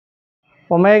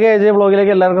Omega AJ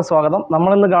വ്ളോഗിലേക്ക് എല്ലാവർക്കും സ്വാഗതം.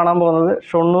 നമ്മളിന്ന് കാണാൻ പോകുന്നത്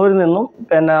ഷൊർണൂരിൽ നിന്നും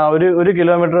പിന്നെ ഒരു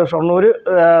കിലോമീറ്റർ ഷൊർണൂർ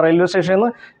റെയിൽവേ സ്റ്റേഷനിൽ നിന്ന്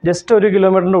ജസ്റ്റ് 1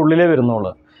 കിലോമീറ്ററിൻ്റെ ഉള്ളിലേ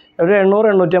വരുന്നുള്ളൂ. ഒരു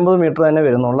 800-850 മീറ്റർ തന്നെ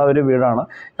വരുന്നുള്ള ഒരു വീടാണ്.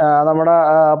 നമ്മുടെ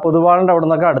പുതുവാളിൻ്റെ അവിടെ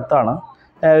നിന്നൊക്കെ അടുത്താണ്.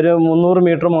 ഒരു 300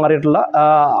 മീറ്റർ മാറിയിട്ടുള്ള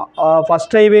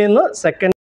ഫസ്റ്റ് ഹൈവേയിൽ നിന്ന്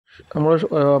സെക്കൻഡ്. നമ്മൾ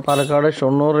പാലക്കാട്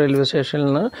ഷൊർണൂർ റെയിൽവേ സ്റ്റേഷനിൽ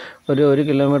നിന്ന് ഒരു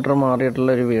കിലോമീറ്റർ മാറിയിട്ടുള്ള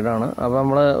ഒരു വീടാണ്. അപ്പോൾ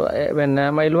നമ്മൾ പിന്നെ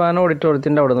മയിൽവാനം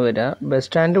ഓഡിറ്റോറിയത്തിൻ്റെ അവിടെ നിന്ന് വരിക. ബസ്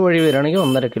സ്റ്റാൻഡ് വഴി വരികയാണെങ്കിൽ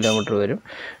 1.5 കിലോമീറ്റർ വരും.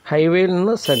 ഹൈവേയിൽ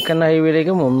നിന്ന് സെക്കൻഡ്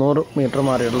ഹൈവേയിലേക്ക് 300 മീറ്റർ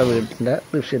മാറിയിട്ടുള്ള വീടിൻ്റെ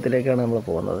ദൃശ്യത്തിലേക്കാണ് നമ്മൾ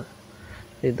പോകുന്നത്.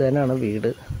 ഇത് തന്നെയാണ്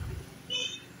വീട്.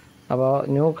 അപ്പോൾ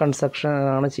ന്യൂ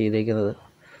കൺസ്ട്രക്ഷനാണ് ചെയ്തേക്കുന്നത്.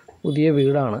 പുതിയ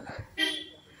വീടാണ്.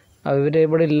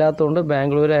 ഇവിടെ ഇല്ലാത്തതുകൊണ്ട്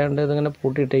ബാംഗ്ലൂരായതുകൊണ്ട് ഇതിങ്ങനെ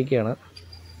പൂട്ടിയിട്ടേക്കാണ്.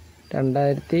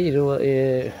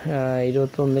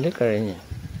 2021 കഴിഞ്ഞ്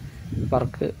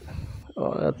വർക്ക്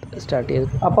സ്റ്റാർട്ട് ചെയ്തു.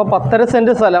 അപ്പോൾ 10.5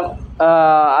 സെൻറ്റ് സ്ഥലം,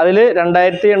 അതിൽ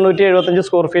 2875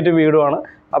 സ്ക്വയർ ഫീറ്റ് വീടുമാണ്.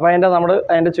 അപ്പോൾ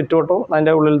അതിൻ്റെ ചുറ്റുവട്ടവും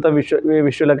അതിൻ്റെ ഉള്ളിലത്തെ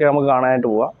വിഷ്വലൊക്കെ നമുക്ക് കാണാനായിട്ട്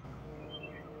പോവാം.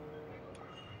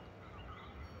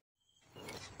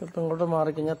 ഇപ്പം ഇങ്ങോട്ട്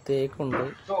മാറിക്കഴിഞ്ഞാൽ തേക്കുണ്ട്,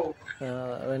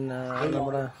 പിന്നെ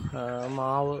നമ്മുടെ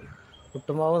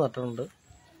പുട്ടുമാവ് നട്ടിട്ടുണ്ട്.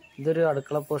 ഇതൊരു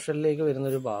അടുക്കള പോർഷനിലേക്ക്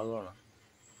വരുന്നൊരു ഭാഗമാണ്.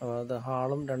 അത്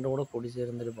ഹാളും രണ്ടും കൂടെ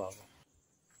കൂടിച്ചേരുന്നൊരു ഭാഗം.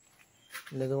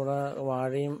 പിന്നെ ഇതുകൂടെ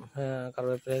വാഴയും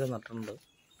കറിവേപ്പിലയൊക്കെ നട്ടിട്ടുണ്ട്.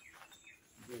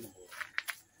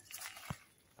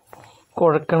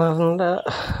 കുഴക്കിണറിൻ്റെ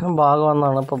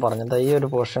ഭാഗമെന്നാണ് ഇപ്പോൾ പറഞ്ഞത്, ഈ ഒരു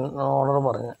പോർഷൻ ഓണർ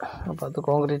പറഞ്ഞത്. അപ്പോൾ അത്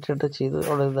കോൺക്രീറ്റ് ഇട്ട് ചെയ്ത്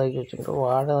അവിടെ ഇതാക്കി വെച്ചിട്ടുണ്ട്.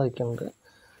 വാഴ വയ്ക്കുന്നുണ്ട്.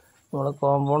 നമ്മൾ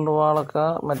കോമ്പൗണ്ട് വാളൊക്കെ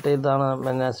മറ്റേ ഇതാണ്,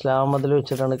 പിന്നെ സ്ലാബ് മതിൽ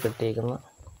വെച്ചിട്ടാണ് കെട്ടിയിരിക്കുന്നത്.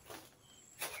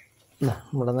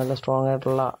 ഇവിടെ നല്ല സ്ട്രോങ്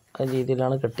ആയിട്ടുള്ള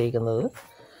രീതിയിലാണ് കെട്ടിയിരിക്കുന്നത്.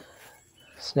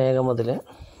 സ്നേഹമതിൽ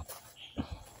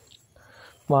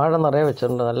വാഴ നിറയെ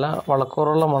വെച്ചിട്ടുണ്ട്. നല്ല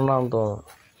വളക്കൂറുള്ള മണ്ണാണെന്ന് തോന്നുന്നു.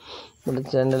 ഇവിടെ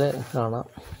ജനൽ കാണാം.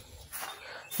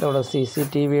 ഇവിടെ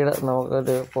CCTVയുടെ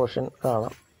നമുക്കൊരു പോർഷൻ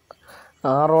കാണാം.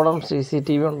 6ഓളം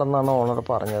CCTV ഉണ്ടെന്നാണ് ഓണർ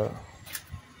പറഞ്ഞത്.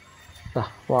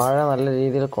 വാഴ നല്ല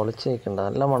രീതിയിൽ കുലച്ച് നിൽക്കുന്നുണ്ട്.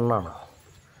 നല്ല മണ്ണാണ്.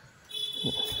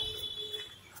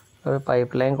 ഒരു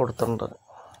പൈപ്പ് ലൈൻ കൊടുത്തിട്ടുണ്ട്.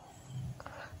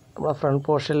 നമ്മുടെ ഫ്രണ്ട്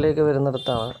പോർഷനിലേക്ക്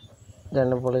വരുന്നിടത്താണ്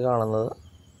ജനൽപ്പൊളി കാണുന്നത്.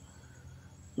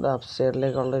 ഇത്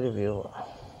അപ്സ്റ്റെയറിലേക്കുള്ളൊരു വ്യൂ.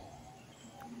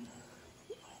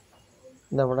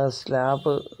 ഇതവിടെ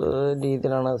സ്ലാബ്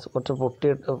രീതിയിലാണ് കുറച്ച്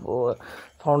പൊട്ടിയിട്ട്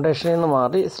ഫൗണ്ടേഷനിൽ നിന്ന്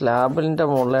മാറി സ്ലാബിൻ്റെ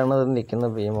മുകളിലാണ് ഇത് നിൽക്കുന്ന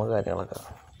ബീമോ കാര്യങ്ങളൊക്കെ.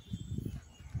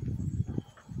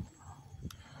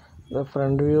 ഇത്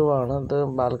ഫ്രണ്ട് വ്യൂ ആണ്. ഇത്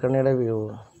ബാൽക്കണിയുടെ വ്യൂ.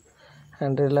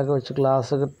 ഹാൻഡിലൊക്കെ വെച്ച്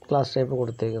ഗ്ലാസ് ടൈപ്പ്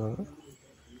കൊടുത്തേക്കുന്നത്.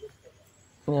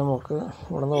 നമുക്ക്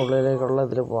ഇവിടെ നിന്ന് ഉള്ളിലേക്കുള്ള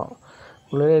ഇതിൽ പോകാം.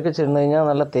 ഉള്ളിലേക്ക് ചെന്ന് കഴിഞ്ഞാൽ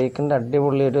നല്ല തേക്കിൻ്റെ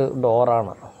അടിപൊളി ഒരു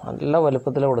ഡോറാണ്. നല്ല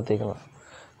വലുപ്പത്തിലാണ് കൊടുത്തേക്കുന്നത്.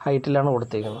 ഹൈറ്റിലാണ്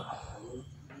കൊടുത്തേക്കുന്നത്.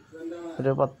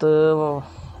 ഒരു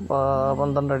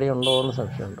 10-12 അടി ഉണ്ടോ എന്ന്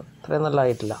സംശയമുണ്ട്. അത്രയും നല്ല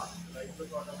ഹൈറ്റില്ല.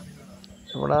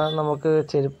 ഇവിടെ നമുക്ക്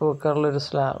ചെരുപ്പ് വെക്കാനുള്ളൊരു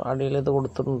അടിയിൽ ഇത്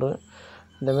കൊടുത്തിട്ടുണ്ട്.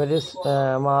 അതേമാതിരി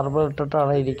മാർബിൾ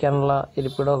ഇട്ടിട്ടാണ് ഇരിക്കാനുള്ള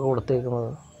ഇരിപ്പിടമൊക്കെ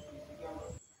കൊടുത്തേക്കുന്നത്.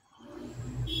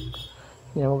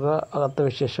 നമുക്ക് അകത്തെ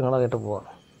വിശേഷങ്ങളായിട്ട് പോവാം.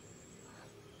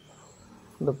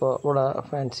 ഇതിപ്പോൾ ഇവിടെ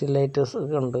ഫാൻസി ലൈറ്റ്സ്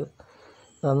ഒക്കെ ഉണ്ട്.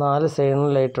 4 സൈഡിലും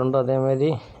ലൈറ്റുണ്ട്. അതേമാതിരി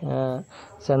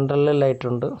സെൻട്രലിൽ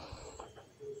ലൈറ്റുണ്ട്.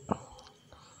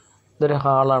 ഇതൊരു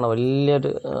ഹാളാണ്,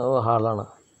 വലിയൊരു ഹാളാണ്.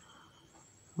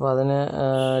 അപ്പോൾ അതിന്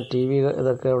TV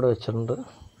ഇതൊക്കെ ഇവിടെ വെച്ചിട്ടുണ്ട്.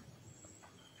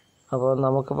 അപ്പോൾ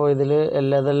നമുക്കിപ്പോൾ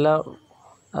ഇതെല്ലാം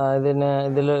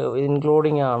ഇതിൽ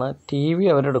ഇൻക്ലൂഡിങ് ആണ്. TV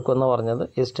അവരെടുക്കുമെന്ന് പറഞ്ഞത്.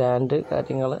 ഈ സ്റ്റാൻഡ്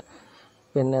കാര്യങ്ങൾ,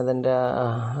 പിന്നെ അതിൻ്റെ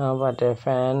മറ്റേ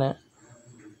ഫാന്,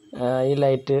 ഈ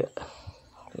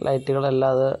ലൈറ്റുകളെല്ലാം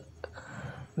അത്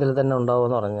ഇതിൽ തന്നെ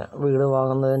ഉണ്ടാവുമെന്ന് പറഞ്ഞാൽ വീട്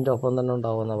വാങ്ങുന്നതിൻ്റെ ഒപ്പം തന്നെ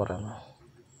ഉണ്ടാവുമെന്ന് പറയുന്നത്.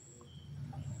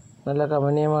 നല്ല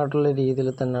കമനീയമായിട്ടുള്ള രീതിയിൽ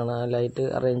തന്നെയാണ് ആ ലൈറ്റ്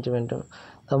അറേഞ്ച്മെൻറ്റും.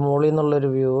 മുകളിൽ നിന്നുള്ളൊരു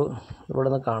വ്യൂ ഇവിടെ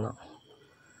നിന്ന് കാണാം.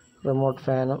 റിമോട്ട്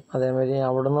ഫാനും അതേമാതിരി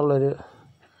അവിടെ നിന്നുള്ളൊരു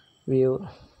വ്യൂ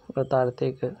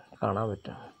താഴത്തേക്ക് കാണാൻ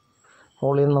പറ്റും.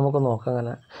 മുകളിൽ നിന്ന് നമുക്ക് നോക്കാം.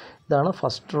 അങ്ങനെ ഇതാണ്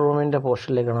ഫസ്റ്റ് റൂമിൻ്റെ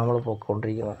പോർഷനിലേക്കാണ് നമ്മൾ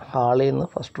പോയിക്കൊണ്ടിരിക്കുന്നത്. ഹാളിൽ നിന്ന്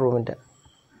ഫസ്റ്റ് റൂമിൻ്റെ.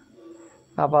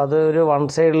 അപ്പോൾ അത് ഒരു വൺ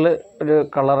സൈഡിൽ ഒരു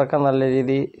കളറൊക്കെ നല്ല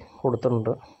രീതിയിൽ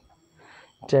കൊടുത്തിട്ടുണ്ട്.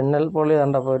 ജനൽ പൊളി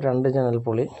കണ്ടപ്പോൾ 2 ജനൽ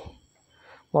പൊളി.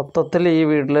 മൊത്തത്തിൽ ഈ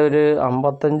വീട്ടിൽ ഒരു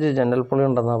 55 ജനൽ പൊളി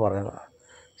ഉണ്ടെന്നാണ് പറയുന്നത്.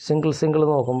 സിംഗിൾ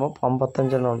നോക്കുമ്പോൾ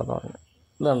 55 ഉണ്ടെന്ന് പറഞ്ഞു.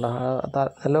 ഇതുണ്ട്,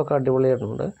 നിലമൊക്കെ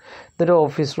അടിപൊളിയായിട്ടുണ്ട്. ഇതൊരു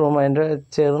ഓഫീസ് റൂം. അതിൻ്റെ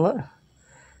ചേർന്ന്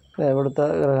ഇവിടുത്തെ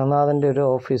ഗൃഹനാഥൻ്റെ ഒരു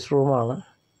ഓഫീസ് റൂമാണ്.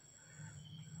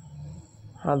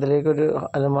 അതിലേക്കൊരു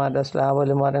അലമാര, സ്ലാബ്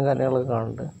അലമാരം കാര്യങ്ങളൊക്കെ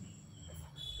കാണുന്നുണ്ട്.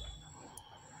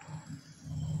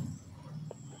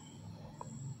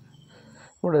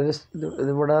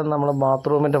 ഇവിടെ നമ്മൾ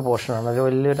ബാത്റൂമിൻ്റെ പോർഷനാണ്. ഒരു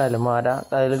വലിയൊരു അലമാര,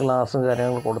 അതിൽ ഗ്ലാസും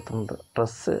കാര്യങ്ങളും കൊടുത്തിട്ടുണ്ട്.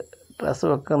 ഡ്രസ്സ്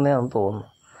വെക്കുന്നതാണെന്ന് തോന്നുന്നു.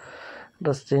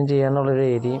 ഡ്രസ് ചേഞ്ച് ചെയ്യാനുള്ളൊരു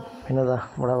ഏരിയയും, പിന്നെ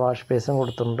ഇവിടെ വാഷ് ബേസും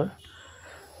കൊടുത്തിട്ടുണ്ട്.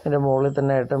 അതിൻ്റെ മുകളിൽ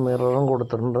തന്നെ ആയിട്ട് മിററും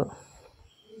കൊടുത്തിട്ടുണ്ട്.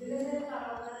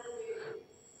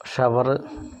 ഷവർ,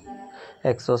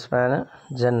 എക്സോസ് ഫാന്,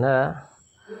 ജന്നല,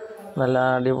 നല്ല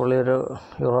അടിപൊളി ഒരു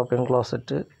യൂറോപ്യൻ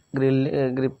ക്ലോസറ്റ്,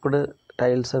 ഗ്രിപ്പിഡ്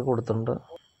ടൈൽസൊക്കെ കൊടുത്തിട്ടുണ്ട്.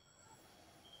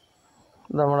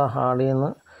 ഇത് നമ്മുടെ ഹാളിൽ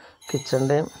നിന്ന്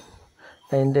കിച്ചൻ്റെയും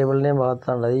ഡൈനിങ് ടേബിളിൻ്റെയും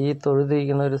ഭാഗത്താണ്. ഈ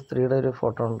തൊഴുതിരിക്കുന്ന ഒരു സ്ത്രീയുടെ ഒരു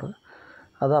ഫോട്ടോ ഉണ്ട്.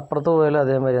 അത് അപ്പുറത്ത് പോയാലും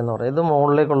അതേമാതിരി എന്ന് പറയും. ഇത്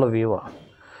മുകളിലേക്കുള്ള വ്യൂ ആണ്.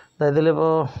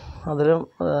 ഇതിലിപ്പോൾ അതിലും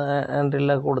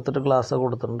എൻട്രിയിലൊക്കെ കൊടുത്തിട്ട് ഗ്ലാസ്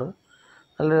കൊടുത്തിട്ടുണ്ട്.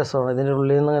 നല്ല രസമാണ്. ഇതിൻ്റെ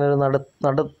ഉള്ളിൽ നിന്ന് ഇങ്ങനെ ഒരു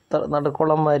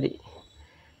നടുക്കുളം മാതിരി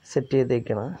സെറ്റ്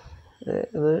ചെയ്തേക്കാണ്.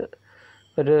 ഇത്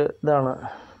ഒരു ഇതാണ്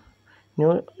ന്യൂ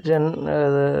ജെൻ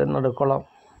നടുക്കുളം.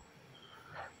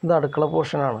 ഇത് അടുക്കള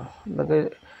പോർഷനാണ്. ഇതൊക്കെ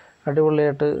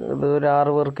അടിപൊളിയായിട്ട് ഇത് ഒരു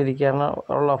 6 പേർക്ക്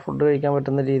ഇരിക്കാനുള്ള ഫുഡ് കഴിക്കാൻ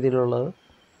പറ്റുന്ന രീതിയിലുള്ളത്.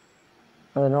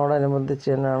 അതിനോടനുബന്ധിച്ച്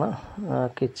തന്നെയാണ്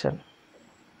കിച്ചൺ.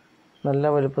 നല്ല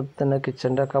വലുപ്പത്തിൽ തന്നെ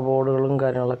കിച്ചൻ്റെ കബോർഡുകളും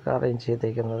കാര്യങ്ങളൊക്കെ അറേഞ്ച്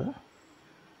ചെയ്തേക്കുന്നത്.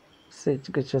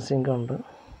 കിച്ചൺ സിങ്കുണ്ട്.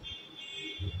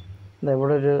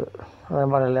 ഇവിടെ ഒരു ഞാൻ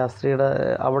പറഞ്ഞില്ലേ, ആ സ്ത്രീയുടെ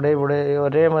അവിടെ ഇവിടെ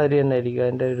ഒരേമാതിരി തന്നെ ആയിരിക്കും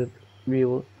അതിൻ്റെ ഒരു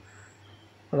വ്യൂ.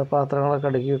 ഇവിടെ പാത്രങ്ങളൊക്കെ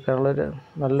അടുക്കി വെക്കാനുള്ളൊരു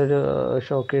നല്ലൊരു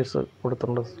ഷോക്കേസ്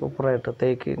കൊടുത്തിട്ടുണ്ട്. സൂപ്പറായിട്ട്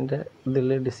തേക്കിൻ്റെ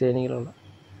ഇതിൽ ഡിസൈനിങ്ങിലുള്ള.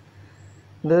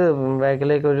 ഇത്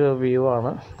ബാക്കിലേക്കൊരു വ്യൂ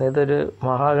ആണ്. അതായത് ഒരു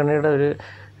മഹാഗണിയുടെ ഒരു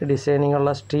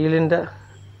ഡിസൈനിങ്ങുള്ള സ്റ്റീലിൻ്റെ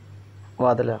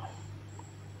വാതിലാണ്.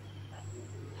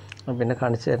 പിന്നെ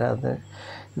കാണിച്ചു തരാം.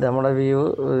 ഇത് നമ്മുടെ വ്യൂ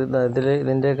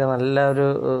ഇതിൻ്റെയൊക്കെ നല്ല ഒരു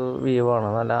വ്യൂ ആണ്.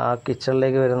 നല്ല ആ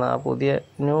കിച്ചണിലേക്ക് വരുന്ന ആ പുതിയ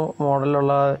ന്യൂ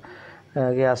മോഡലുള്ള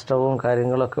ഗ്യാസ് സ്റ്റൗവും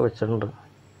കാര്യങ്ങളൊക്കെ വെച്ചിട്ടുണ്ട്.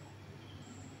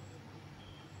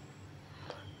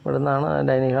 ഇവിടെ നിന്നാണ്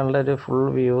ഡൈനിങ് ഹാളിൻ്റെ ഒരു ഫുൾ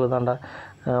വ്യൂ. കണ്ട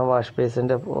വാഷ്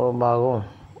ബേസിൻ്റെ ഭാഗവും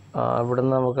ഇവിടെ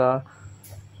നിന്ന് നമുക്ക്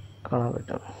കാണാൻ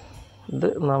പറ്റും. ഇത്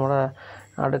നമ്മുടെ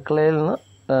അടുക്കളയിൽ നിന്ന്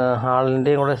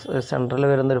ഹാളിൻ്റെയും കൂടെ സെൻറ്ററിൽ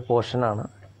വരുന്നൊരു പോർഷനാണ്.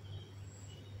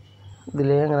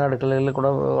 ഇതിലേ അങ്ങനെ അടുക്കളയിൽ കൂടെ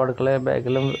അടുക്കള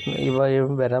ബാക്കിലും ഈ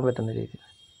വഴിയും വരാൻ പറ്റുന്ന രീതി.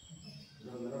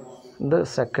 ഇത്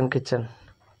സെക്കൻഡ് കിച്ചൺ.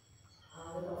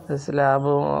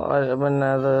 സ്ലാബ് പിന്നെ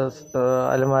അത്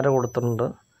അലമാര കൊടുത്തിട്ടുണ്ട്.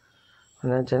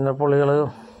 പിന്നെ ജനൽപ്പൊളികൾ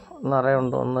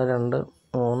നിറയുണ്ട്. 1 2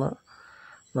 3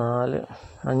 4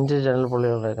 5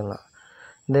 ജനൽപ്പൊളികൾ വയ്ക്കുന്ന.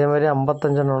 ഇതേമാതിരി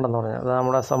 55 ഉണ്ടെന്ന് പറഞ്ഞാൽ. അത്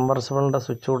നമ്മുടെ സബ്മർസിബിളിൻ്റെ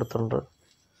സ്വിച്ച് കൊടുത്തിട്ടുണ്ട്.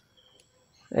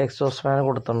 എക്സോസ്റ്റ് ഫാൻ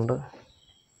കൊടുത്തിട്ടുണ്ട്.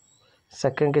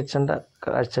 സെക്കൻഡ് കിച്ചൻ്റെ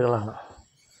കാഴ്ചകളാണ്.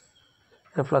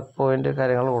 ഫ്ലഗ് പോയിൻ്റ്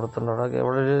കാര്യങ്ങൾ കൊടുത്തിട്ടുണ്ട്.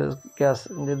 ഇവിടെ ഒരു ഗ്യാസ്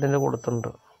ഇതിൻ്റെ കൊടുത്തിട്ടുണ്ട്.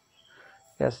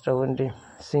 ഗ്യാസ് സ്റ്റൗവിൻ്റെയും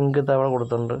സിങ്ക് തവള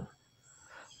കൊടുത്തിട്ടുണ്ട്.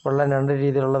 വെള്ളം 2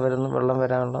 രീതിയിലുള്ള വെള്ളം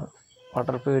വരാനുള്ള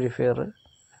വാട്ടർ പ്യൂരിഫയർ.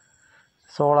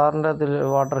 സോളാറിൻ്റെ അതിൽ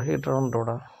വാട്ടർ ഹീറ്ററുണ്ട്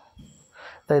ഇവിടെ.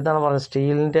 ഇതാണ് പറഞ്ഞത്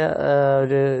സ്റ്റീലിൻ്റെ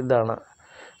ഒരു ഇതാണ്.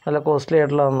 നല്ല കോസ്റ്റ്ലി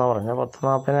ആയിട്ടുള്ളതെന്നാണ് പറഞ്ഞത്.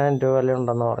 10-40,000 രൂപ വില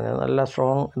ഉണ്ടെന്ന് പറഞ്ഞത്. നല്ല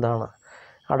സ്ട്രോങ് ഇതാണ്.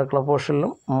 അടുക്കള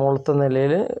പോർഷനിലും മുകളിലത്തെ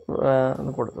നിലയിൽ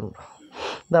കൊടുത്തിട്ടുണ്ട്.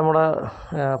 ഇത് നമ്മുടെ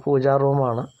പൂജാ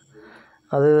റൂമാണ്.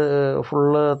 അത്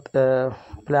ഫുള്ള്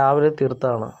പ്ലാവിൽ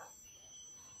തീർത്താണ്.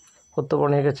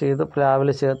 കൊത്തുപണിയൊക്കെ ചെയ്ത്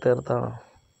പ്ലാവിൽ തീർത്താണ്.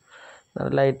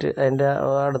 ലൈറ്റ് അതിൻ്റെ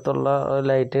അടുത്തുള്ള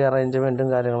ലൈറ്റ് അറേഞ്ച്മെൻറ്റും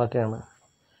കാര്യങ്ങളൊക്കെയാണ്.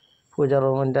 പൂജാ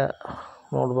റൂമിൻ്റെ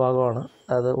മോൾ ഭാഗമാണ്.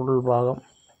 അത് ഉൾഭാഗം.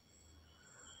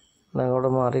 അങ്ങോട്ട്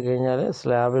മാറിക്കഴിഞ്ഞാൽ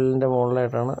സ്ലാബിലിൻ്റെ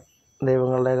മുകളിലായിട്ടാണ്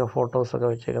ദൈവങ്ങളുടെയൊക്കെ ഫോട്ടോസൊക്കെ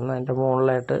വെച്ചേക്കുന്നത്. അതിൻ്റെ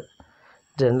മുകളിലായിട്ട്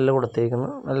ജനൽ കൊടുത്തേക്കുന്നു.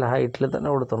 നല്ല ഹൈറ്റിൽ തന്നെ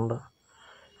കൊടുത്തിട്ടുണ്ട്.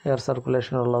 എയർ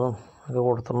സർക്കുലേഷൻ ഉള്ളതും ഒക്കെ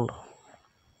കൊടുത്തിട്ടുണ്ട്.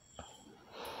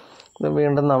 ഇത്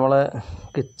വീണ്ടും നമ്മൾ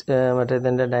മറ്റേ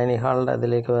ഇതിൻ്റെ ഡൈനിങ് ഹാളിൻ്റെ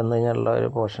അതിലേക്ക് വന്നു കഴിഞ്ഞാലുള്ള ഒരു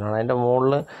പോർഷനാണ്. അതിൻ്റെ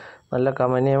മുകളിൽ നല്ല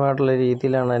കമനീയമായിട്ടുള്ള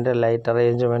രീതിയിലാണ് അതിൻ്റെ ലൈറ്റ്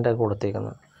അറേഞ്ച്മെൻറ്റൊക്കെ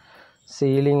കൊടുത്തേക്കുന്നത്.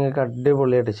 സീലിംഗ് ഒക്കെ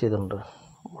അടിപൊളിയായിട്ട് ചെയ്തിട്ടുണ്ട്.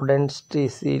 വുഡൻ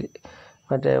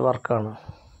മറ്റേ വർക്കാണ്.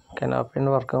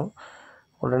 കനാപ്പിൻ്റെ വർക്കും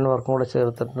വുഡൻ വർക്കും കൂടെ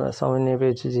ചേർത്തിട്ട്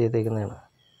സമന്വയിപ്പിച്ച് ചെയ്തേക്കുന്നതാണ്.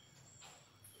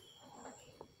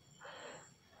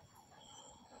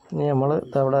 ഇനി നമ്മൾ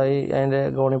അവിടെ അതിൻ്റെ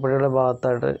ഗോണിപ്പടിയുടെ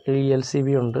ഭാഗത്തായിട്ട് LCB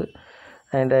ഉണ്ട്.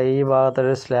 അതിൻ്റെ ഈ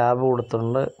ഭാഗത്തൊരു സ്ലാബ്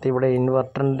കൊടുത്തിട്ടുണ്ട്. ഇവിടെ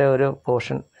ഇൻവെർട്ടറിൻ്റെ ഒരു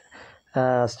പോർഷൻ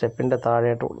സ്റ്റെപ്പിൻ്റെ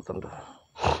താഴെയായിട്ട് കൊടുത്തിട്ടുണ്ട്.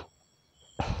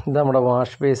 ഇത് നമ്മുടെ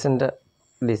വാഷ് ബേസിൻ്റെ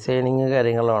ഡിസൈനിങ്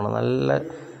കാര്യങ്ങളുമാണ്.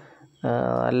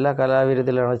 നല്ല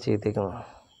കലാവിരുതിലാണ് ചെയ്തിരിക്കുന്നത്.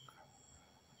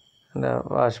 അതിൻ്റെ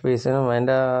വാഷ് ബേസിനും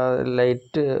അതിൻ്റെ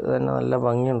ലൈറ്റ് തന്നെ നല്ല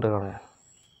ഭംഗിയുണ്ട് കാണാൻ.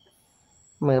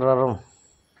 മിററും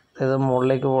ഇത്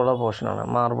മുകളിലേക്ക് പോകുന്ന പോർഷനാണ്.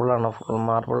 മാർബിളാണ്. ഫുൾ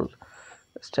മാർബിൾ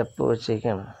സ്റ്റെപ്പ്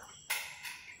വെച്ചേക്കാണ്.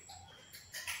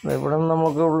 ഇവിടെ നിന്ന്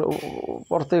നമുക്ക്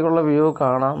പുറത്തേക്കുള്ള വ്യൂ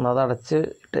കാണാം. അത് അടച്ച്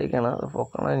ഇട്ടേക്കാണ്. അത്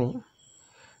പൊക്കണം. ഇനി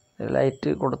ലൈറ്റ്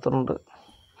കൊടുത്തിട്ടുണ്ട്.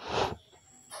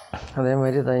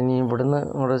 അതേമാതിരി ഇനി ഇവിടുന്ന്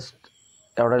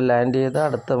അവിടെ ലാൻഡ് ചെയ്ത്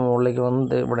അടുത്ത മുകളിലേക്ക്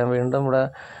വന്ന് ഇവിടെ വീണ്ടും ഇവിടെ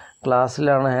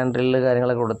ഗ്ലാസ്സിലാണ് ഹാൻഡ് ഡ്രില്ല്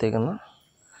കാര്യങ്ങളൊക്കെ കൊടുത്തേക്കുന്നത്.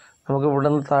 നമുക്ക്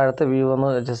ഇവിടുന്ന് താഴത്തെ വ്യൂ ഒന്ന്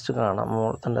ജസ്റ്റ് കാണാം.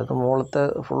 മുകളിലത്തെ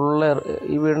ഫുള്ള്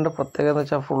ഈ വീടിൻ്റെ പ്രത്യേകത എന്ന്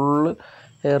വെച്ചാൽ ഫുള്ള്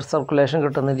എയർ സർക്കുലേഷൻ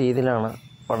കിട്ടുന്ന രീതിയിലാണ്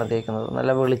പണിതേക്കുന്നത്.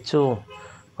 നല്ല വെളിച്ചവും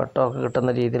വെട്ടമൊക്കെ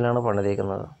കിട്ടുന്ന രീതിയിലാണ്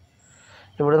പണിതേക്കുന്നത്.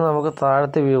 ഇവിടെ നമുക്ക്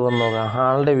താഴത്തെ വ്യൂ ഒന്ന് നോക്കാം,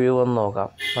 ഹാളിൻ്റെ വ്യൂ ഒന്ന് നോക്കാം.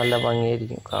 നല്ല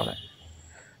ഭംഗിയായിരിക്കും കാണാൻ.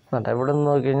 എന്നിട്ട് ഇവിടെ നിന്ന്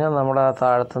നോക്കിക്കഴിഞ്ഞാൽ നമ്മുടെ ആ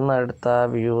താഴത്തുനിന്ന് എടുത്ത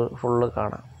വ്യൂ ഫുള്ള്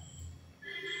കാണാം.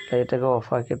 ലൈറ്റൊക്കെ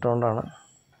ഓഫാക്കിയിട്ടുകൊണ്ടാണ്.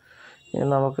 ഇനി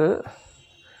നമുക്ക്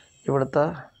ഇവിടുത്തെ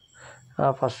ആ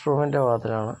ഫസ്റ്റ് റൂമിൻ്റെ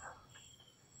ഭാഗത്തിലാണ്.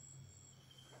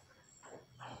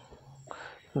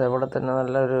 ഇതവിടെ തന്നെ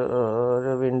നല്ലൊരു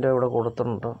വിൻഡോ ഇവിടെ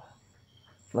കൊടുത്തിട്ടുണ്ട്.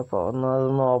 അപ്പോൾ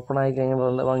അതൊന്ന് ഓപ്പണായി കഴിയുമ്പോൾ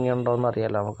ഒന്ന് ഭംഗിയുണ്ടോ എന്ന്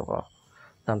അറിയാമല്ലോ നമുക്കപ്പോൾ.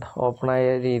 വേണ്ട, ഓപ്പണായ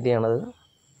രീതിയാണത്,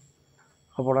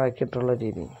 ഓപ്പണാക്കിയിട്ടുള്ള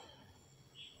രീതി.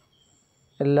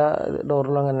 എല്ലാ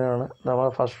ഡോറിലും അങ്ങനെയാണ്. നമ്മൾ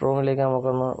ഫസ്റ്റ് റൂമിലേക്ക്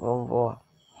നമുക്കൊന്ന് പോവാം.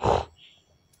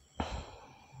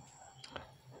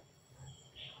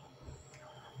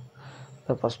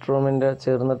 ഫസ്റ്റ് റൂമിൻ്റെ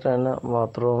ചേർന്നിട്ട് തന്നെ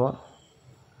ബാത്റൂം.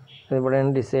 ഇവിടെയാണ്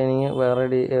ഡിസൈനിങ്. വേറെ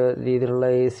രീതിയിലുള്ള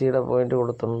AC പോയിൻ്റ്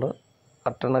കൊടുത്തിട്ടുണ്ട്.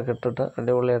 കട്ടണൊക്കെ ഇട്ടിട്ട്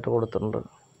അടിപൊളിയായിട്ട് കൊടുത്തിട്ടുണ്ട്.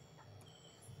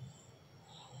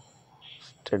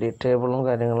 സ്റ്റഡി ടേബിളും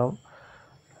കാര്യങ്ങളും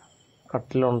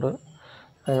കട്ടിലുണ്ട്.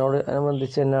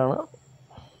 അനുബന്ധിച്ച് തന്നെയാണ്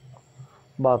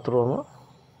ബാത്റൂം.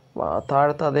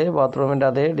 താഴത്തെ അതേ ബാത്റൂമിൻ്റെ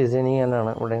അതേ ഡിസൈനിങ്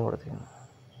തന്നെയാണ് ഇവിടെയും കൊടുത്തിരിക്കുന്നത്.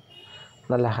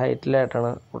 നല്ല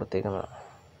ഹൈറ്റിലായിട്ടാണ് കൊടുത്തിരിക്കുന്നത്.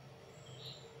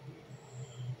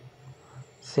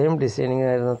 സെയിം ഡിസൈനിങ്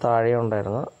ആയിരുന്നു താഴെ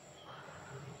ഉണ്ടായിരുന്നത്.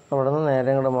 അവിടെ നിന്ന് നേരെ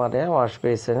ഇങ്ങോട്ട് മാറിയ വാഷ്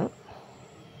ബേസിന്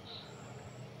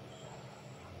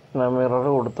മിറർ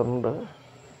കൊടുത്തിട്ടുണ്ട്.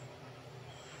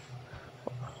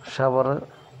 Shower,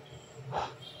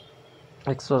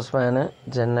 exhaust fan,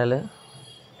 ജന്നൽ,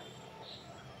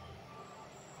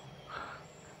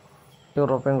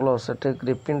 European closet,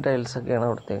 gripping ടൈൽസൊക്കെയാണ്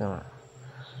കൊടുത്തേക്കുന്നത്.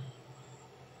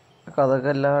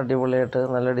 കഥകളെല്ലാം അടിപൊളിയായിട്ട്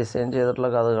നല്ല ഡിസൈൻ ചെയ്തിട്ടുള്ള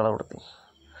കഥകളാണ് കൊടുത്തി.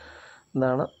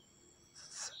 ഇതാണ്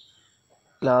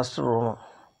ലാസ്റ്റ്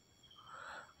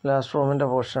റൂമിൻ്റെ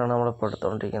പോർഷനാണ് നമ്മളിപ്പോൾ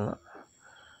എടുത്തുകൊണ്ടിരിക്കുന്നത്.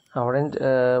 അവിടെയും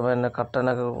പിന്നെ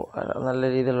കർട്ടനൊക്കെ നല്ല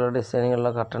രീതിയിലുള്ള ഡിസൈനിങ്ങുള്ള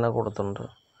കർട്ടനൊക്കെ കൊടുത്തിട്ടുണ്ട്.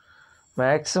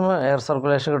 മാക്സിമം എയർ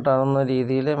സർക്കുലേഷൻ കിട്ടാവുന്ന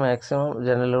രീതിയിൽ മാക്സിമം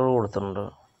ജനലുകൾ കൊടുത്തിട്ടുണ്ട്.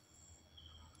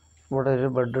 ഇവിടെ ഒരു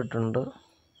ബെഡ് ഇട്ടിട്ടുണ്ട്.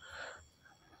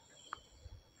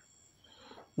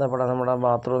 ഇതവിടെ നമ്മുടെ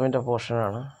ബാത്റൂമിൻ്റെ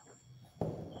പോർഷനാണ്.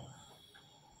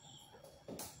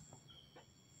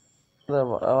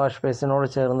 വാഷ് ബേസിനോട്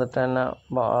ചേർന്നിട്ട് തന്നെ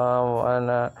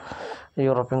പിന്നെ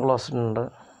യൂറോപ്യൻ ക്ലോസറ്റ് ഉണ്ട്.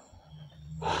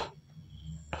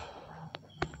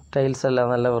 ടൈൽസ് എല്ലാം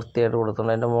നല്ല വൃത്തിയായിട്ട്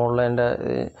കൊടുത്തിട്ടുണ്ട്. അതിൻ്റെ മുകളിൽ അതിൻ്റെ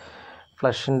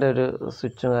ഫ്ലഷിൻ്റെ ഒരു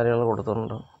സ്വിച്ചും കാര്യങ്ങളും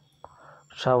കൊടുത്തിട്ടുണ്ട്.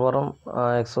 ഷവറും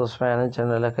എക്സോസ്റ്റ് ഫാനും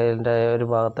ജനലൊക്കെ അതിൻ്റെ ഒരു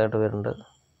ഭാഗത്തായിട്ട് വരുന്നുണ്ട്.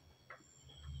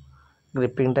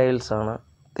 ഗ്രിപ്പിംഗ് ടൈൽസാണ്,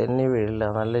 തെന്നി വീഴില്ല.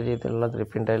 നല്ല രീതിയിലുള്ള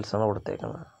ഗ്രിപ്പിംഗ് ടൈൽസാണ്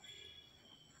കൊടുത്തേക്കുന്നത്.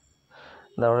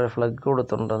 ഇതവിടെ ഫ്ലഗ്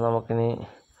കൊടുത്തിട്ടുണ്ട്. നമുക്കിനി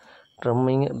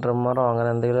ഡ്രമ്മറോ അങ്ങനെ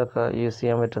എന്തെങ്കിലുമൊക്കെ യൂസ്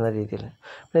ചെയ്യാൻ പറ്റുന്ന രീതിയിൽ.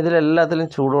 പിന്നെ ഇതിലെല്ലാത്തിലും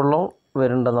ചൂടുവെള്ളവും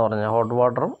വരുന്നുണ്ടെന്ന് പറഞ്ഞാൽ, ഹോട്ട്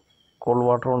വാട്ടറും കോൾഡ്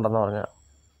വാട്ടറും ഉണ്ടെന്ന് പറഞ്ഞാൽ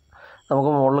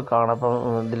നമുക്ക് മുകളിൽ കാണാം. അപ്പം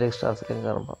ഇതിലേക്ക് സ്റ്റാർസിലേക്ക്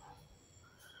കയറുമ്പോൾ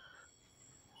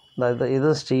അതായത് ഇത്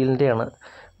സ്റ്റീലിൻ്റെയാണ്.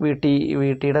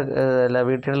 വീട്ടിയുടെ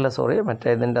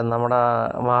മറ്റേ ഇതിൻ്റെ നമ്മുടെ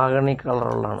മഹാഗണി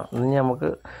കളറുള്ളതാണ്. ഇനി നമുക്ക്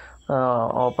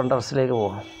ഓപ്പൺ ടെറസിലേക്ക്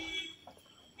പോകാം.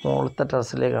 മുകളിലത്തെ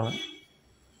ടെറസിലേക്കാണ്.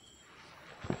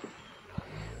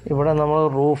 ഇവിടെ നമ്മൾ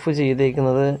റൂഫ്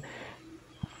ചെയ്തേക്കുന്നത്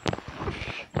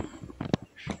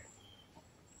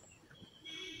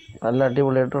നല്ല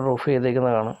അടിപൊളിയായിട്ട് റൂഫ്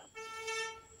ചെയ്തേക്കുന്നതാണ്.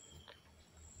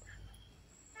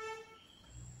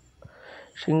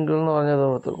 ഷിംഗിൾ എന്ന് പറഞ്ഞത്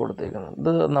കൊടുത്തേക്കുന്നത്. ഇത്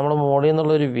നമ്മൾ മോളിൽ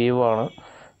നിന്നുള്ളൊരു വ്യൂ ആണ്.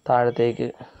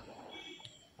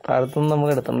 താഴത്തുനിന്ന്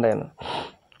നമുക്ക് എടുത്തിട്ടുണ്ടായിരുന്നു.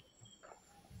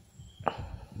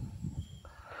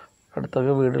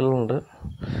 അടുത്തൊക്കെ വീടുകളുണ്ട്.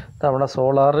 അവിടെ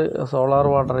സോളാർ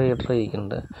വാട്ടർ ഹീറ്റർ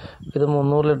ഇരിക്കുന്നുണ്ട്. ഇത്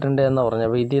 300 ലിറ്ററിൻ്റെ എന്നാണ് പറഞ്ഞത്.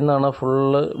 അപ്പോൾ ഇതിൽ നിന്നാണ്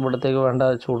ഫുള്ള് ഇവിടത്തേക്ക് വേണ്ട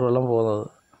ചൂടുവെള്ളം പോകുന്നത്.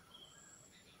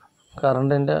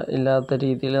 കറണ്ടിൻ്റെ ഇല്ലാത്ത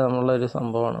രീതിയിൽ നമ്മളൊരു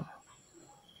സംഭവമാണ്.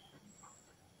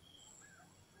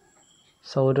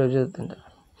 സൗരോർജ്ജത്തിൻ്റെ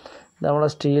ഇത് നമ്മുടെ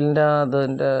സ്റ്റീലിൻ്റെ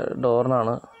അതിൻ്റെ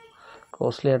ഡോറിനാണ്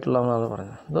കോസ്റ്റ്ലി ആയിട്ടുള്ളതെന്നാണ്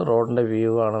പറഞ്ഞത്. ഇത് റോഡിൻ്റെ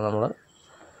വ്യൂ ആണ്. നമ്മൾ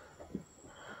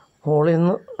മുകളിൽ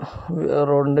നിന്ന്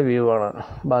റോഡിൻ്റെ വ്യൂ ആണ്.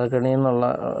 ബാൽക്കണിയിൽ നിന്നുള്ള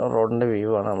റോഡിൻ്റെ വ്യൂ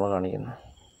ആണ് നമ്മൾ കാണിക്കുന്നത്.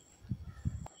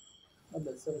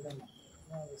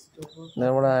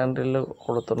 ഇവിടെ ഹാൻഡിൽ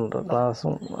കൊടുത്തിട്ടുണ്ട്,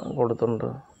 ഗ്ലാസും കൊടുത്തിട്ടുണ്ട്.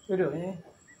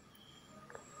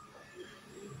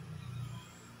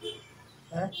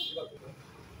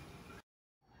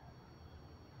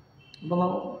 അപ്പൊ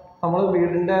നമ്മൾ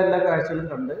വീടിന്റെ എല്ലാ കാഴ്ചകളും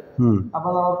കണ്ട്. അപ്പൊ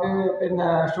നമുക്ക് പിന്നെ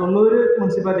ഷൊർണൂർ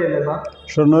മുനിസിപ്പാലിറ്റി അല്ലേ സാർ?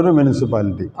 ഷൊർണൂർ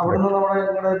മുനിസിപ്പാലിറ്റി. അവിടുന്ന്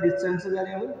നമ്മുടെ ഡിസ്റ്റൻസ്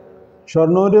കാര്യങ്ങൾ?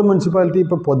 ഷൊർണൂർ മുനിസിപ്പാലിറ്റി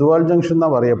ഇപ്പോൾ പൊതുവാൾ ജംഗ്ഷൻ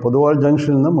എന്നാണ് പറയുക. പൊതുവാൾ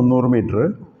ജംഗ്ഷനിൽ നിന്ന് 300 മീറ്റർ,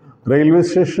 റെയിൽവേ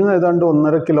സ്റ്റേഷൻ ഏതാണ്ട്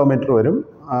 1.5 കിലോമീറ്റർ വരും,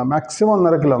 മാക്സിമം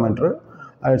 1.5 കിലോമീറ്റർ.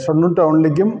 ഷൊർണൂർ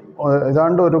ടൗണിലേക്കും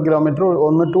ഏതാണ്ട് 1 കിലോമീറ്റർ,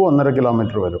 1 to 1.5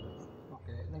 കിലോമീറ്റർ വരും.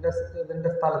 ഇതിന്റെ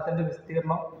സ്ഥലത്തിന്റെ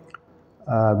വിസ്തീർണം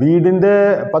വീടിൻ്റെ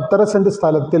 10.5 സെൻറ്റ്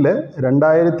സ്ഥലത്തിൽ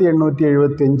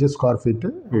 2875 സ്ക്വയർ ഫീറ്റ്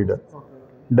വീട്.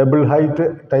 ഡബിൾ ഹൈറ്റ്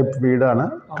ടൈപ്പ് വീടാണ്.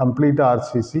 Complete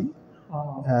RCC.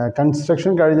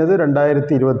 കൺസ്ട്രക്ഷൻ കഴിഞ്ഞത്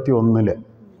 2021.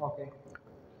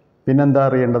 പിന്നെന്താ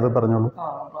അറിയേണ്ടത് പറഞ്ഞോളൂ.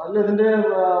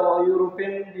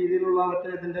 യൂറോപ്യൻ രീതിയിലുള്ള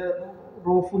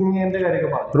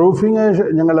റൂഫിങ്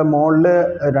ഞങ്ങളുടെ മുകളിൽ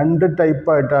 2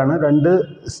 ടൈപ്പായിട്ടാണ്, 2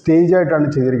 സ്റ്റേജായിട്ടാണ്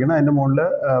ചെയ്തിരിക്കുന്നത്. അതിൻ്റെ മുകളിൽ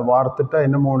വാർത്തിട്ട്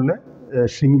അതിൻ്റെ മുകളിൽ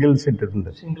ഷിംഗിൾസ് ഇട്ടിട്ടുണ്ട്.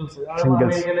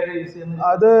 ഷിംഗിൾസ്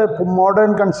അത്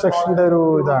മോഡേൺ കൺസ്ട്രക്ഷൻ്റെ ഒരു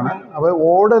ഇതാണ്. അപ്പോൾ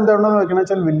ഓട് എന്താണെന്ന് വെക്കണമെന്ന്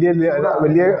വെച്ചാൽ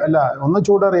വലിയ അല്ല, ഒന്ന്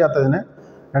ചൂടറിയാത്തതിന്.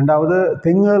 രണ്ടാമത്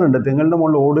തെങ്ങുകളുണ്ട്. തെങ്ങുകളുടെ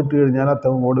മുകളിൽ ഓടിട്ട് കഴിഞ്ഞാൽ ആ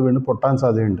ഓട് വീണ് പൊട്ടാൻ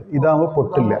സാധ്യതയുണ്ട്. ഇതാകുമ്പോൾ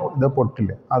പൊട്ടില്ല, ഇത്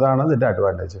പൊട്ടില്ല. അതാണ് ഇതിൻ്റെ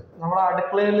അഡ്വാൻറ്റേജ്.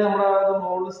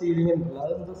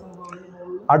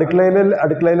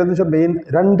 അടുക്കളയിലെന്ന് വെച്ചാൽ മെയിൻ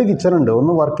 2 കിച്ചൺ ഉണ്ട്.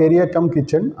 ഒന്ന് വർക്ക് ഏരിയ കം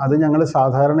കിച്ചൺ, അത് ഞങ്ങൾ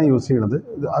സാധാരണ യൂസ് ചെയ്യണത്.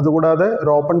 അതുകൂടാതെ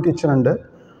ഒരു ഓപ്പൺ കിച്ചൺ ഉണ്ട്.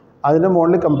 അതിൻ്റെ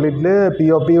മുകളിൽ കംപ്ലീറ്റ്ലി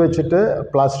POP വെച്ചിട്ട്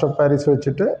പ്ലാസ്റ്റർ ഓഫ് പാരീസ്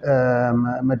വെച്ചിട്ട്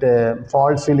മറ്റേ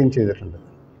ഫാൾ സീലിംഗ് ചെയ്തിട്ടുണ്ട്.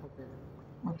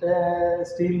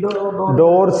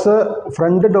 ഡോർസ്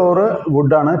ഫ്രണ്ട് ഡോറ്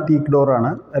വുഡാണ്, ടീക്ക്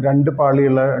ഡോറാണ്. 2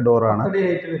 പാളിയുള്ള ഡോറാണ്.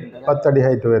 10 അടി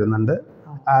ഹൈറ്റ് വരുന്നുണ്ട്.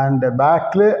 ആൻഡ്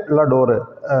ബാക്കിൽ ഉള്ള ഡോറ്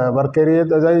വർക്ക് ഏരിയ,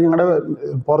 അതായത് നിങ്ങളുടെ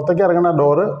പുറത്തേക്ക് ഇറങ്ങുന്ന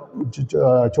ഡോറ്,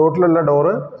 ചോട്ടിലുള്ള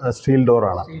ഡോറ് സ്റ്റീൽ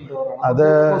ഡോറാണ്. അത്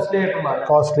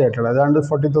കോസ്റ്റ്ലി ആയിട്ടുള്ള ഏതാണ്ട്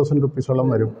 40,000 റുപ്പീസോളം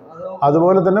വരും.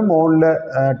 അതുപോലെ തന്നെ മുകളിൽ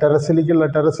ടെറസിലേക്കുള്ള,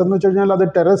 ടെറസ് എന്ന് വെച്ച് കഴിഞ്ഞാൽ അത്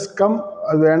ടെറസ് കം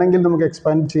വേണമെങ്കിൽ നമുക്ക്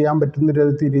എക്സ്പാൻഡ് ചെയ്യാൻ പറ്റുന്ന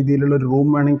രീതിയിലുള്ള ഒരു റൂം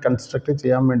വേണമെങ്കിൽ കൺസ്ട്രക്ട്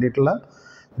ചെയ്യാൻ വേണ്ടിയിട്ടുള്ള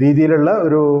രീതിയിലുള്ള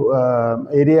ഒരു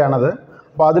ഏരിയ ആണത്.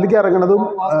 അപ്പോൾ അതിലേക്ക് ഇറങ്ങുന്നതും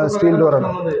സ്റ്റീൽ ഡോറാണ്.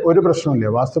 ഒരു പ്രശ്നമില്ല,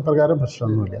 വാസ്തുപ്രകാരം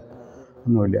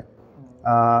ഒന്നുമില്ല.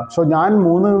 സോ ഞാൻ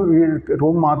 3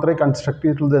 റൂം മാത്രമേ കൺസ്ട്രക്ട്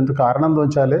ചെയ്തിട്ടുള്ളത്. എന്ത് കാരണം എന്താണെന്ന്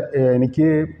വെച്ചാൽ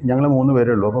ഞങ്ങൾ 3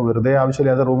 പേരേ ഉള്ളൂ. അപ്പോൾ വെറുതെ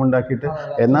ആവശ്യമില്ലാതെ റൂം ഉണ്ടാക്കിയിട്ട്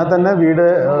എന്നാൽ തന്നെ വീട്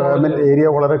ഏരിയ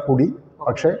വളരെ കൂടി.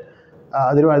 പക്ഷേ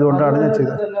അതുകൊണ്ടാണ് ഞാൻ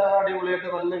ചെയ്തത്.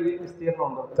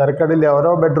 തിരക്കടില്ല.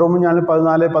 ഓരോ ബെഡ്റൂമും ഞാൻ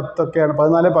 14-10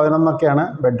 14-11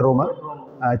 ബെഡ്റൂം.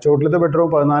 ചോട്ടിലത്തെ ബെഡ്റൂം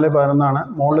 14-11.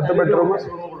 മുകളിലത്തെ ബെഡ്റൂം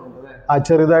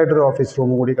ചെറുതായിട്ടൊരു ഓഫീസ് റൂം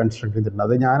കൂടി കൺസ്ട്രക്ട് ചെയ്തിട്ടുണ്ട്.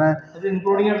 അത് ഞാൻ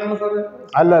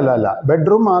അല്ല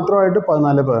ബെഡ്റൂം മാത്രമായിട്ട്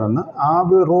 14-11. ആ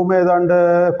റൂം ഏതാണ്ട്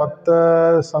 10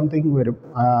 സംതിങ് വരും.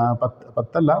 10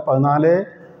 14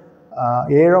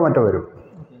 7 മറ്റോ വരും.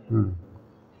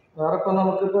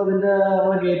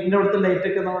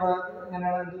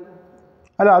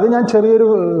 അല്ല, അത് ഞാൻ ചെറിയൊരു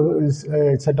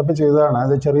സെറ്റപ്പ് ചെയ്തതാണ്.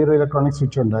 അത് ചെറിയൊരു ഇലക്ട്രോണിക്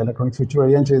സ്വിച്ച് ഉണ്ട്. ഇലക്ട്രോണിക് സ്വിച്ച്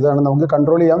വഴി ഞാൻ ചെയ്തതാണ്. നമുക്ക്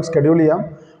കൺട്രോൾ ചെയ്യാം, ഷെഡ്യൂൾ ചെയ്യാം.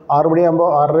 6 മണിയാകുമ്പോൾ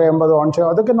 6:50 ഓൺ ചെയ്യാം.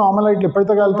 അതൊക്കെ നോർമലായിട്ട്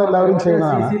ഇപ്പോഴത്തെ കാലത്ത് എല്ലാവരും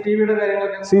ചെയ്യുന്നതാണ്.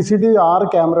 CCTV 6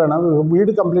 ക്യാമറയാണ്.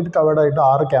 വീട് കംപ്ലീറ്റ് കവേർഡായിട്ട്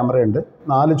 6 ക്യാമറയുണ്ട്.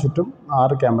 4 ചുറ്റും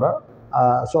 6 ക്യാമറ.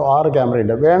 സോ 6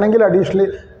 ക്യാമറയുണ്ട്. വേണമെങ്കിൽ അഡീഷണലി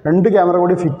 2 ക്യാമറ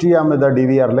കൂടി ഫിറ്റ് ചെയ്യാൻ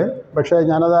DVR-ൽ. പക്ഷേ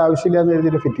ഞാനത് ആവശ്യമില്ലാന്ന്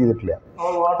എഴുതിയിട്ട് ഫിറ്റ് ചെയ്തിട്ടില്ല.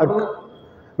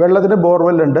 വെള്ളത്തിന്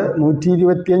ബോർവെല്ലുണ്ട്.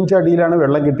 125 അടിയിലാണ്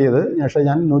വെള്ളം കിട്ടിയത്. പക്ഷേ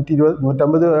ഞാൻ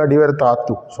 150 അടി വരെ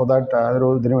താത്തു. സോ ദാറ്റ് ഒരു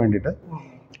ഇതിന് വേണ്ടിയിട്ട്.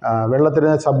 വെള്ളത്തിന്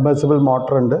സബ്മെർസിബിൾ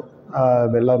മോട്ടറുണ്ട്.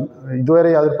 വെള്ളം ഇതുവരെ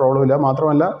യാതൊരു പ്രോബ്ലമില്ല.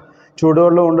 മാത്രമല്ല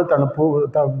ചൂടുവെള്ളമുണ്ട്,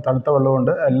 തണുത്ത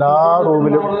വെള്ളമുണ്ട്. എല്ലാ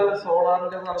റൂമിലും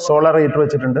സോളാർ ഹീറ്റർ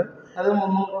വെച്ചിട്ടുണ്ട്.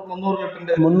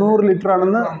 300 ലിറ്റർ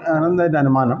ആണെന്ന് എൻ്റെ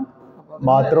അനുമാനം.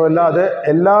 മാത്രമല്ല അത്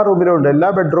എല്ലാ റൂമിലും ഉണ്ട്, എല്ലാ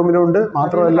ബെഡ്റൂമിലും ഉണ്ട്.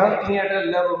 മാത്രമല്ല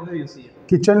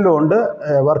കിച്ചണിലും ഉണ്ട്,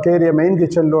 വർക്ക് ഏരിയ മെയിൻ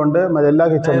കിച്ചണിലും ഉണ്ട്, എല്ലാ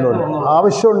കിച്ചണിലും ഉണ്ട്.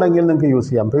 ആവശ്യമുണ്ടെങ്കിൽ നിങ്ങൾക്ക് യൂസ്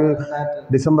ചെയ്യാം. ഇപ്പോൾ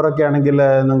ഡിസംബറൊക്കെ ആണെങ്കിൽ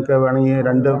നിങ്ങൾക്ക് വേണമെങ്കിൽ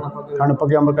 2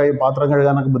 തണുപ്പൊക്കെ ആകുമ്പോൾ പാത്രം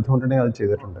കഴുകാനൊക്കെ ബുദ്ധിമുട്ടുണ്ടെങ്കിൽ അത്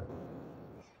ചെയ്തിട്ടുണ്ട്.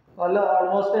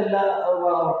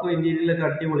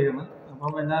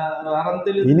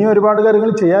 ഇനി ഒരുപാട്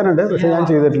കാര്യങ്ങൾ ചെയ്യാനുണ്ട്. പക്ഷെ ഞാൻ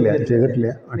ചെയ്തിട്ടില്ല.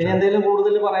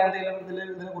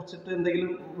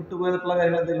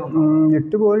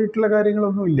 വിട്ടുപോയിട്ടുള്ള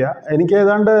കാര്യങ്ങളൊന്നുമില്ല. എനിക്ക്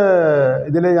ഏതാണ്ട്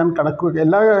ഇതിൽ ഞാൻ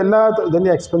എല്ലാ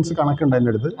ഇതിൻ്റെ എക്സ്പെൻസ് കണക്കുണ്ട്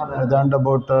എൻ്റെ അടുത്ത്. ഏതാണ്ട്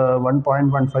അബൌട്ട്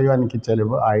 1.15 എനിക്ക്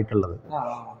ചിലവ് ആയിട്ടുള്ളത്.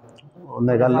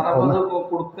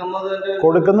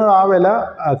 കൊടുക്കുന്നത് ആ വില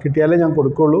കിട്ടിയാലേ ഞാൻ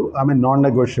കൊടുക്കുള്ളൂ. Non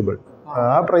negotiable.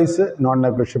 ആ പ്രൈസ് നോൺ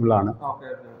നെഗോഷ്യബിൾ ആണ്.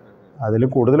 അതിൽ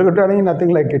കൂടുതൽ കിട്ടുകയാണെങ്കിൽ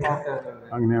നത്തിങ് ലൈക്ക് ഇറ്റ്.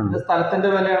 അങ്ങനെയുണ്ട്.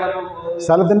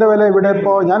 സ്ഥലത്തിൻ്റെ വില ഇവിടെ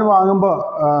ഇപ്പോൾ ഞാൻ വാങ്ങുമ്പോൾ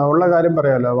ഉള്ള കാര്യം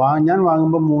പറയാമല്ലോ. ഞാൻ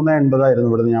വാങ്ങുമ്പോൾ 3.80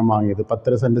 ഇവിടുന്ന് ഞാൻ വാങ്ങിയത്.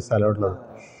 10 സെൻറ്റ് സ്ഥലമുള്ളത്.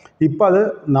 ഇപ്പം അത്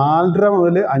 4.5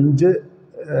 മുതൽ 5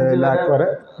 ലാക്ക് വരെ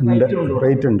ഉണ്ട്.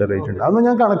 റേറ്റ് ഉണ്ട്. അതൊന്നും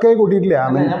ഞാൻ കണക്കേ കൂട്ടിയിട്ടില്ല.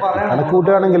 കണക്ക്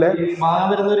കൂട്ടുകയാണെങ്കിൽ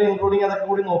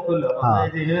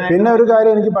പിന്നെ ഒരു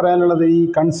കാര്യം എനിക്ക് പറയാനുള്ളത്, ഈ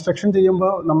കൺസ്ട്രക്ഷൻ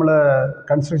ചെയ്യുമ്പോൾ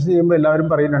എല്ലാവരും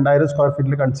പറയും 2000 സ്ക്വയർ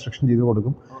ഫീറ്റിൽ കൺസ്ട്രക്ഷൻ ചെയ്ത്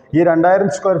കൊടുക്കും. ഈ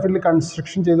 2000 സ്ക്വയർ ഫീറ്റിൽ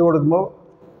കൺസ്ട്രക്ഷൻ ചെയ്ത് കൊടുക്കുമ്പോൾ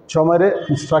ചുമര്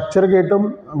സ്ട്രക്ചർ കേട്ടും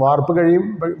വാർപ്പ് കഴിയും,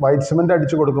 വൈറ്റ് സിമെൻറ്റ്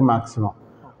അടിച്ച് കൊടുക്കും മാക്സിമം.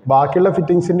 ബാക്കിയുള്ള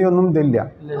ഫിറ്റിങ്സിൻ്റെ ഒന്നും ഇതില്ല.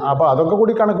 അപ്പോൾ അതൊക്കെ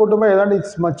കൂടി കണക്ക് കൂട്ടുമ്പോൾ ഏതാണ്ട്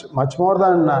ഇറ്റ്സ് മച്ച് മോർ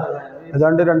ദാൻ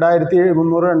ഏതാണ്ട്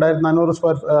 2300-2400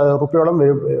 സ്ക്വയർ റുപ്യോളം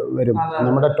വരും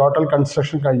നമ്മുടെ ടോട്ടൽ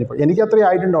കൺസ്ട്രക്ഷൻ കഴിഞ്ഞപ്പോൾ. എനിക്ക് അത്രയും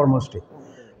ആയിട്ടുണ്ട് ഓൾമോസ്റ്റ്.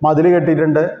 മതിൽ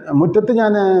കെട്ടിയിട്ടുണ്ട്. മുറ്റത്ത്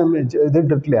ഞാൻ ഇത്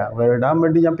ഇട്ടിട്ടില്ല, ഇടാൻ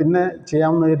വേണ്ടി ഞാൻ പിന്നെ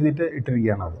ചെയ്യാമെന്ന് കരുതിയിട്ട്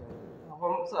ഇട്ടിരിക്കുകയാണ് അത്.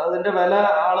 അപ്പം അതിന്റെ വില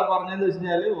ആള് പറഞ്ഞതെന്ന് വെച്ച്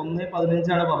കഴിഞ്ഞാൽ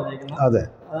 1.15 പറഞ്ഞേക്കുന്നത്. അതെ,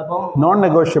 അതപ്പം നോൺ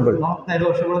നെഗോഷ്യബിൾ.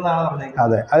 നെഗോഷ്യബിൾ എന്നാണ് പറഞ്ഞേക്കുന്നത്.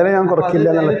 അതെ, അതിനെ ഞാൻ കുറയ്ക്കില്ല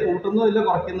എന്നുള്ള. കൂട്ടുന്നില്ല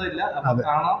കുറയ്ക്കുന്നില്ല.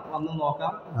 കാണാം, വന്ന്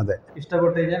നോക്കാം. അതെ,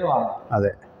 ഇഷ്ടപ്പെട്ട് കഴിഞ്ഞാൽ വാങ്ങാം.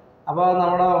 അതെ. അപ്പോൾ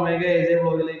നമ്മുടെ ഒമേഗ AJ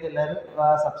വ്ളോഗിലേക്ക് എല്ലാവരും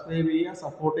സബ്സ്ക്രൈബ് ചെയ്യുക,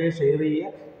 സപ്പോർട്ട് ചെയ്യുക, ഷെയർ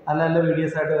ചെയ്യുക. നല്ല നല്ല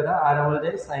വീഡിയോസ് ആയിട്ട് വരാം. ആരോമൽ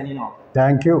ജയ് signing off.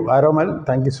 Thank you Aromal,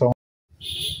 thank you so much.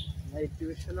 Night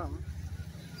വിഷലാണ്.